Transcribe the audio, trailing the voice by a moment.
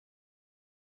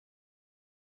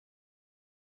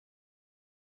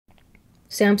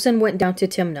Samson went down to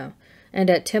Timnah, and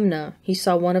at Timnah he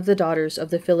saw one of the daughters of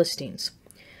the Philistines.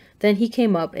 Then he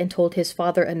came up and told his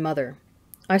father and mother,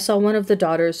 I saw one of the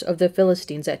daughters of the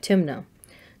Philistines at Timnah.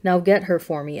 Now get her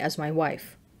for me as my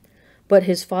wife. But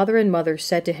his father and mother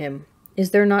said to him,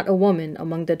 Is there not a woman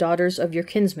among the daughters of your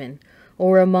kinsmen,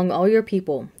 or among all your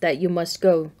people, that you must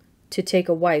go to take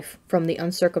a wife from the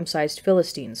uncircumcised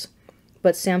Philistines?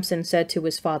 But Samson said to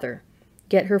his father,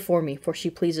 Get her for me, for she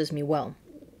pleases me well.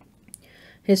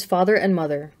 His father and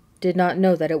mother did not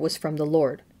know that it was from the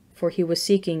Lord, for he was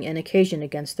seeking an occasion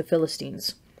against the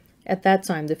Philistines. At that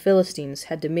time the Philistines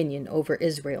had dominion over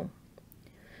Israel.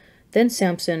 Then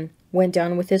Samson went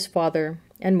down with his father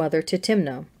and mother to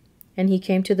Timnah, and he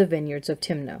came to the vineyards of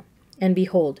Timnah. And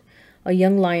behold, a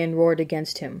young lion roared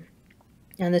against him.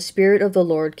 And the Spirit of the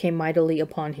Lord came mightily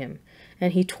upon him,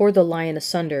 and he tore the lion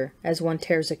asunder, as one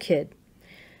tears a kid.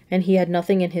 And he had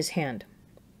nothing in his hand.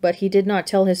 But he did not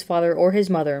tell his father or his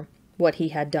mother what he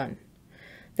had done.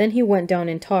 Then he went down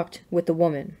and talked with the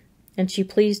woman, and she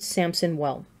pleased Samson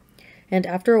well. And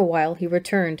after a while he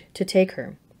returned to take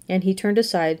her, and he turned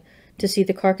aside to see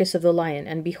the carcass of the lion,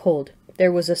 and behold,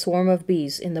 there was a swarm of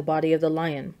bees in the body of the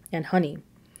lion, and honey.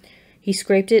 He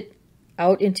scraped it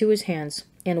out into his hands,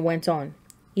 and went on,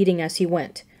 eating as he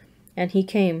went. And he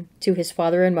came to his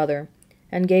father and mother,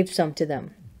 and gave some to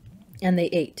them, and they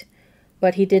ate.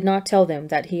 But he did not tell them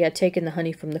that he had taken the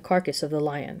honey from the carcass of the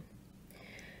lion.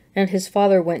 And his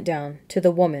father went down to the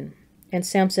woman, and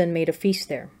Samson made a feast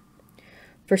there.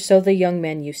 For so the young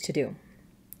men used to do.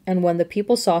 And when the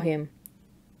people saw him,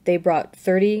 they brought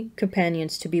 30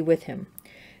 companions to be with him.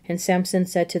 And Samson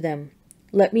said to them,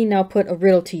 Let me now put a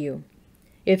riddle to you.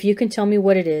 If you can tell me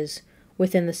what it is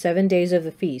within the 7 days of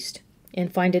the feast,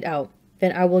 and find it out,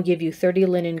 then I will give you 30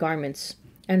 linen garments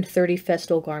and 30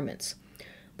 festal garments.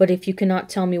 But if you cannot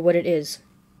tell me what it is,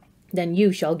 then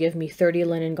you shall give me 30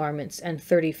 linen garments and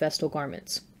 30 festal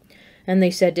garments. And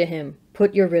they said to him,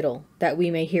 Put your riddle, that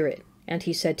we may hear it. And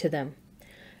he said to them,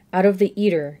 Out of the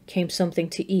eater came something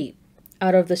to eat,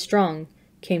 out of the strong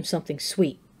came something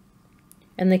sweet.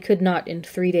 And they could not in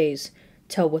 3 days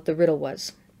tell what the riddle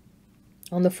was.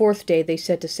 On the 4th day they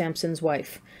said to Samson's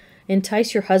wife,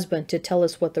 Entice your husband to tell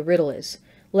us what the riddle is,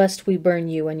 lest we burn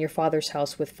you and your father's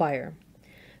house with fire.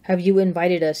 Have you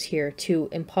invited us here to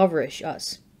impoverish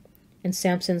us? And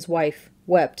Samson's wife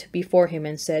wept before him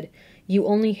and said, You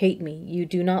only hate me, you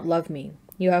do not love me.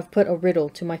 You have put a riddle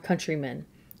to my countrymen,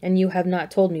 and you have not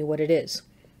told me what it is.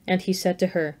 And he said to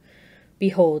her,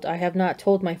 Behold, I have not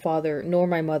told my father nor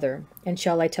my mother, and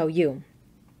shall I tell you?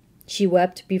 She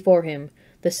wept before him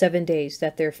the 7 days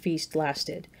that their feast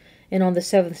lasted, and on the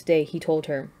 7th day he told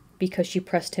her, because she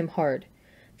pressed him hard.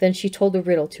 Then she told the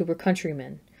riddle to her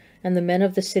countrymen, and the men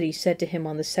of the city said to him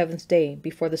on the 7th day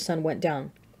before the sun went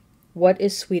down, What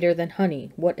is sweeter than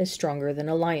honey? What is stronger than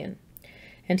a lion?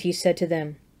 And he said to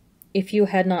them, If you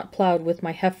had not plowed with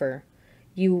my heifer,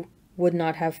 you would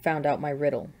not have found out my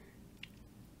riddle.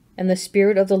 And the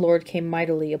Spirit of the Lord came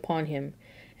mightily upon him,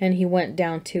 and he went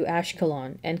down to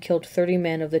Ashkelon, and killed 30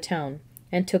 men of the town,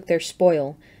 and took their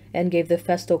spoil, and gave the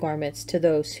festal garments to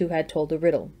those who had told the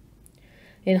riddle.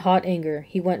 In hot anger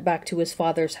he went back to his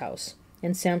father's house,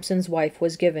 and Samson's wife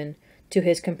was given to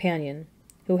his companion,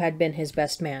 who had been his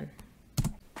best man.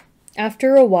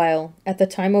 After a while, at the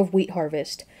time of wheat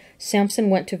harvest, Samson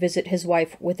went to visit his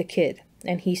wife with a kid,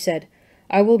 and he said,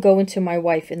 I will go into my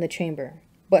wife in the chamber.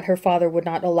 But her father would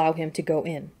not allow him to go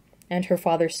in. And her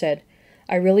father said,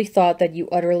 I really thought that you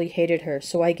utterly hated her,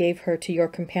 so I gave her to your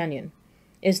companion.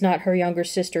 Is not her younger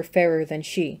sister fairer than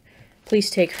she? Please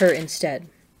take her instead.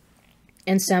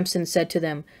 And Samson said to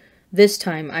them, This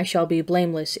time I shall be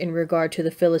blameless in regard to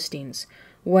the Philistines,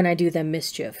 when I do them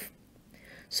mischief.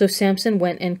 So Samson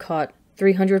went and caught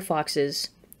 300 foxes,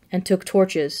 and took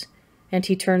torches, and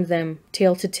he turned them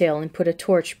tail to tail, and put a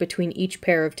torch between each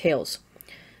pair of tails.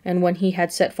 And when he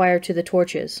had set fire to the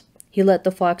torches, he let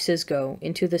the foxes go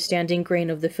into the standing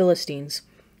grain of the Philistines,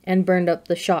 and burned up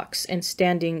the shocks and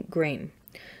standing grain,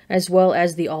 as well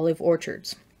as the olive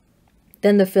orchards.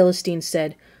 Then the Philistines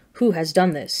said, Who has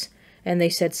done this? And they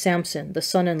said, Samson, the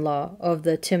son-in-law of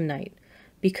the Timnite,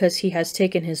 because he has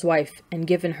taken his wife and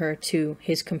given her to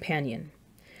his companion.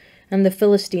 And the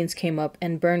Philistines came up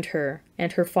and burned her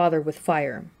and her father with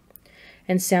fire.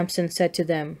 And Samson said to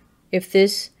them, If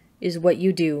this is what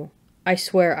you do, I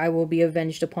swear I will be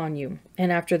avenged upon you,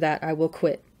 and after that I will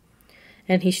quit.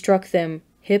 And he struck them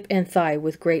hip and thigh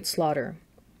with great slaughter.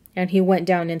 And he went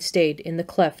down and stayed in the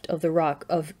cleft of the rock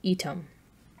of Etam.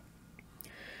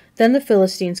 Then the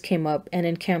Philistines came up and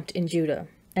encamped in Judah,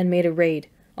 and made a raid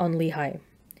on Lehi.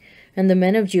 And the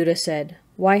men of Judah said,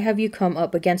 Why have you come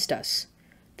up against us?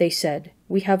 They said,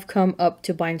 we have come up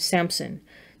to bind Samson,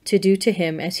 to do to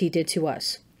him as he did to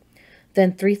us.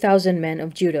 Then 3,000 men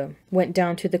of Judah went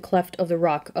down to the cleft of the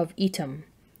rock of Etam,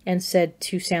 and said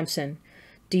to Samson,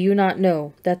 Do you not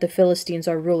know that the Philistines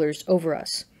are rulers over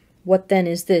us? What then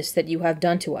is this that you have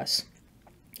done to us?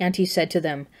 And he said to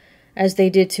them, As they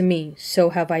did to me, so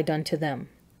have I done to them.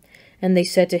 And they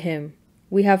said to him,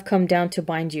 We have come down to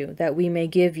bind you, that we may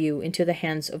give you into the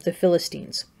hands of the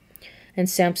Philistines. And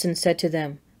Samson said to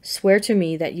them, Swear to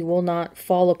me that you will not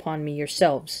fall upon me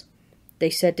yourselves. They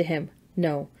said to him,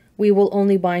 No, we will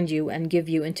only bind you and give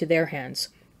you into their hands.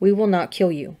 We will not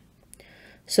kill you.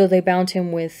 So they bound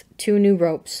him with 2 new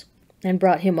ropes, and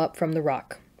brought him up from the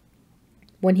rock.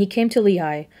 When he came to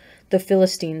Lehi, the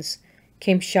Philistines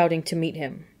came shouting to meet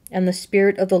him, and the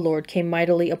Spirit of the Lord came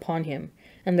mightily upon him,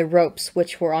 and the ropes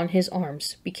which were on his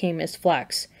arms became as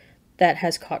flax that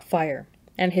has caught fire,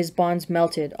 and his bonds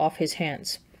melted off his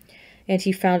hands. And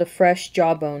he found a fresh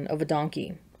jawbone of a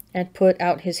donkey, and put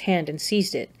out his hand and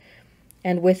seized it,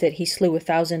 and with it he slew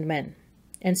 1,000 men.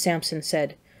 And Samson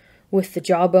said, With the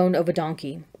jawbone of a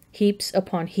donkey, heaps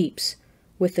upon heaps,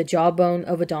 with the jawbone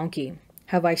of a donkey,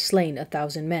 have I slain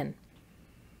 1,000 men.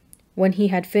 When he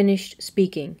had finished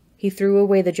speaking, he threw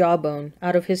away the jawbone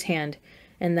out of his hand,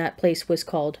 and that place was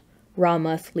called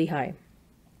Ramath Lehi.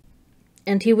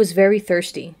 And he was very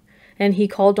thirsty, and he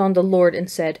called on the Lord and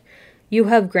said, You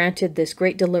have granted this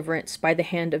great deliverance by the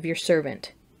hand of your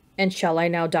servant. And shall I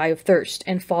now die of thirst,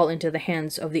 and fall into the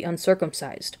hands of the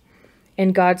uncircumcised?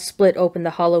 And God split open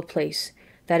the hollow place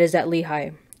that is at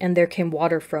Lehi, and there came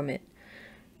water from it.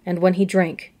 And when he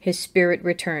drank, his spirit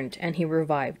returned, and he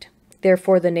revived.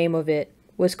 Therefore the name of it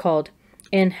was called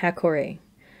En-hakkore.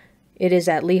 It is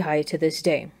at Lehi to this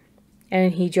day.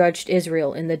 And he judged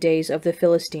Israel in the days of the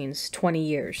Philistines 20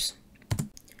 years.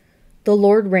 The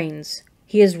Lord reigns.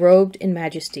 He is robed in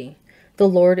majesty. The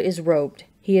Lord is robed.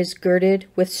 He is girded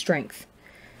with strength.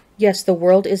 Yes, the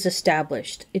world is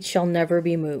established. It shall never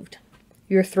be moved.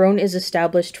 Your throne is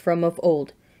established from of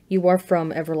old. You are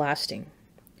from everlasting.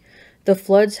 The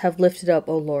floods have lifted up,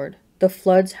 O Lord. The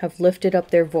floods have lifted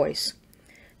up their voice.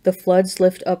 The floods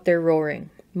lift up their roaring,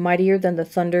 mightier than the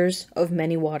thunders of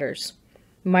many waters,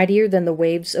 mightier than the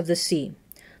waves of the sea.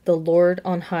 The Lord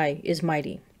on high is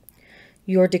mighty.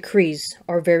 Your decrees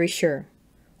are very sure.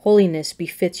 Holiness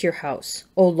befits your house,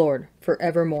 O Lord,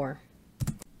 forevermore.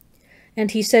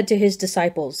 And he said to his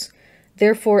disciples,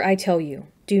 Therefore I tell you,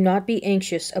 do not be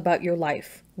anxious about your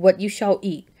life, what you shall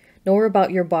eat, nor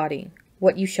about your body,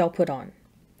 what you shall put on.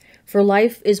 For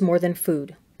life is more than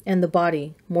food, and the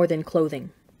body more than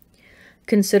clothing.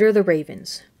 Consider the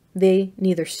ravens. They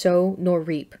neither sow nor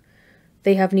reap.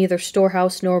 They have neither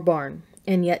storehouse nor barn,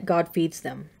 and yet God feeds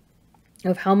them.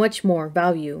 Of how much more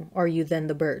value are you than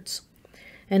the birds?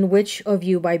 And which of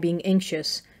you, by being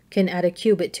anxious, can add a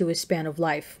cubit to his span of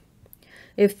life?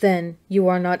 If then you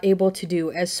are not able to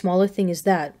do as small a thing as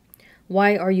that,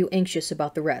 why are you anxious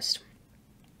about the rest?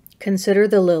 Consider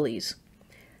the lilies,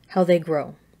 how they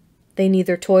grow. They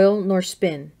neither toil nor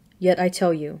spin, yet I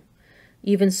tell you,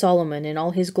 even Solomon in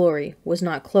all his glory was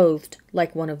not clothed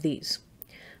like one of these.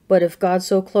 But if God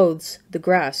so clothes the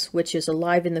grass, which is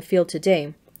alive in the field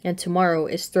today, and tomorrow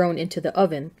is thrown into the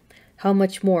oven, how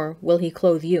much more will he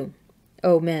clothe you,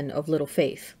 O men of little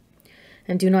faith?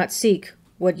 And do not seek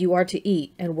what you are to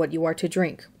eat and what you are to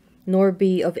drink, nor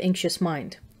be of anxious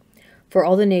mind. For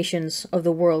all the nations of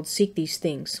the world seek these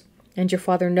things, and your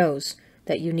Father knows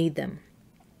that you need them.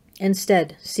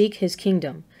 Instead, seek his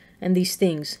kingdom, and these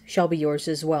things shall be yours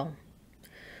as well.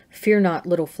 Fear not,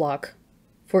 little flock,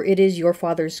 for it is your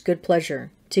Father's good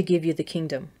pleasure to give you the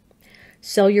kingdom.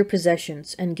 Sell your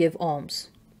possessions and give alms.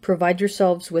 Provide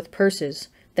yourselves with purses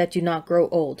that do not grow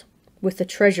old, with a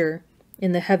treasure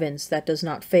in the heavens that does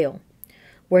not fail,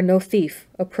 where no thief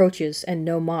approaches and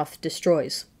no moth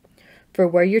destroys. For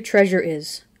where your treasure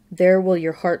is, there will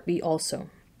your heart be also.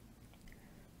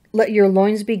 Let your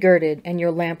loins be girded and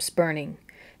your lamps burning,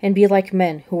 and be like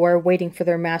men who are waiting for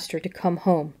their master to come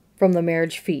home from the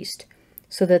marriage feast,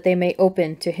 so that they may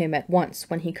open to him at once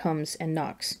when he comes and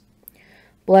knocks.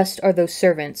 Blessed are those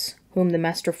servants whom the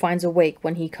master finds awake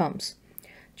when he comes.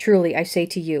 Truly I say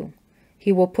to you,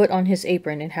 he will put on his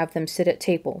apron and have them sit at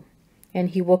table, and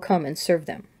he will come and serve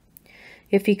them.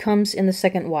 If he comes in the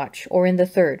second watch, or in the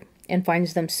third, and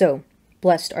finds them so,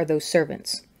 blessed are those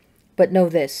servants. But know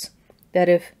this, that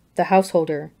if the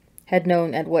householder had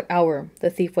known at what hour the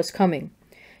thief was coming,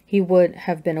 he would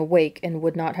have been awake and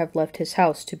would not have left his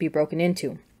house to be broken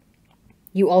into.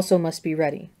 You also must be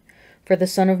ready, for the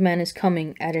Son of Man is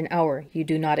coming at an hour you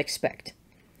do not expect.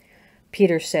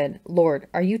 Peter said, Lord,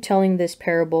 are you telling this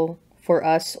parable for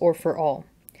us or for all?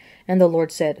 And the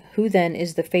Lord said, Who then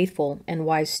is the faithful and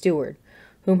wise steward,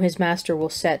 whom his master will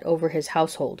set over his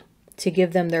household, to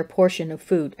give them their portion of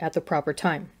food at the proper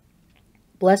time?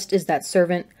 Blessed is that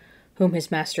servant whom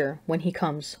his master, when he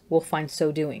comes, will find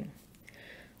so doing.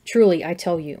 Truly, I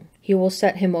tell you, he will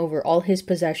set him over all his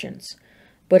possessions.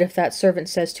 But if that servant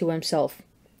says to himself,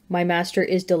 My master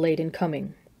is delayed in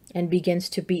coming, and begins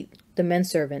to beat the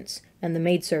menservants and the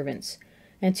maidservants,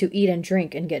 and to eat and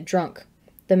drink and get drunk,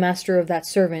 the master of that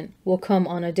servant will come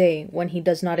on a day when he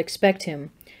does not expect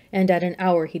him, and at an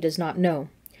hour he does not know,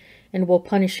 and will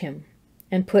punish him,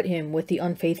 and put him with the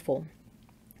unfaithful.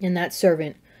 And that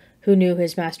servant, who knew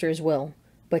his master's will,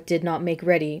 but did not make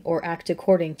ready or act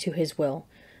according to his will,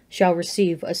 shall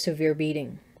receive a severe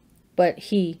beating. But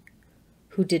he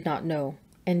who did not know,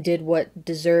 and did what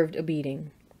deserved a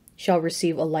beating, shall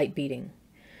receive a light beating.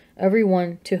 Every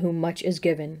one to whom much is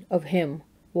given, of him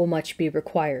will much be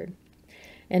required,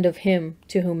 and of him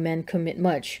to whom men commit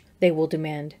much, they will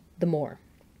demand the more.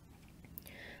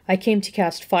 I came to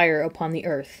cast fire upon the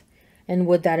earth, and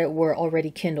would that it were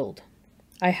already kindled.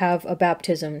 I have a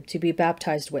baptism to be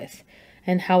baptized with,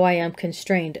 and how I am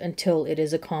constrained until it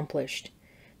is accomplished.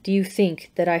 Do you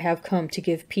think that I have come to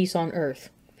give peace on earth?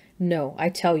 No, I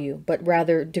tell you, but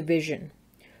rather division.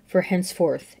 For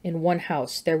henceforth in one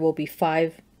house there will be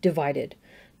 5 divided,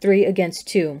 3 against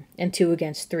 2, and 2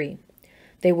 against 3.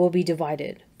 They will be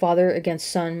divided, father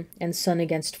against son, and son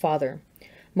against father,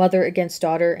 mother against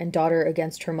daughter, and daughter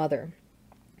against her mother,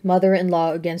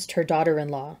 mother-in-law against her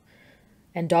daughter-in-law,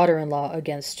 and daughter-in-law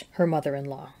against her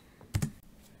mother-in-law.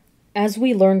 As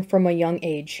we learn from a young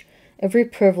age, every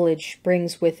privilege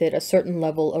brings with it a certain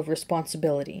level of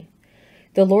responsibility.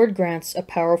 The Lord grants a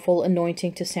powerful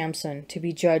anointing to Samson to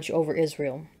be judge over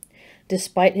Israel.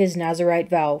 Despite his Nazirite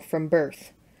vow from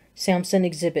birth, Samson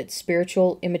exhibits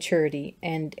spiritual immaturity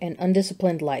and an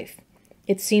undisciplined life.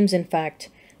 It seems, in fact,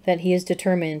 that he is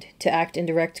determined to act in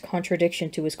direct contradiction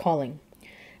to his calling.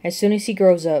 As soon as he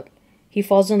grows up, he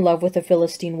falls in love with a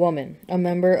Philistine woman, a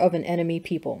member of an enemy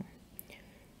people.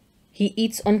 He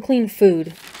eats unclean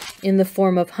food in the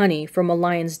form of honey from a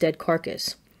lion's dead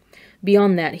carcass.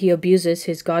 Beyond that, he abuses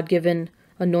his God-given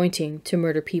anointing to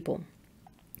murder people.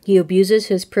 He abuses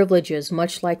his privileges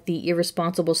much like the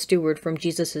irresponsible steward from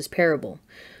Jesus' parable,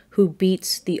 who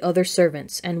beats the other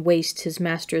servants and wastes his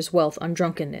master's wealth on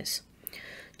drunkenness.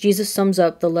 Jesus sums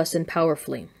up the lesson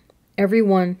powerfully.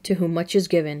 Everyone to whom much is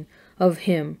given, of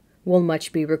him will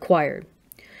much be required.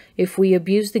 If we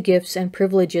abuse the gifts and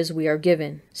privileges we are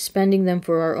given, spending them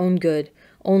for our own good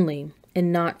only,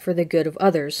 and not for the good of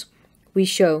others, we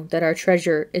show that our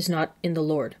treasure is not in the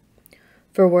Lord.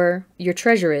 For where your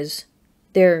treasure is,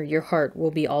 there your heart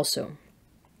will be also.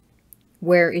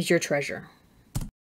 Where is your treasure?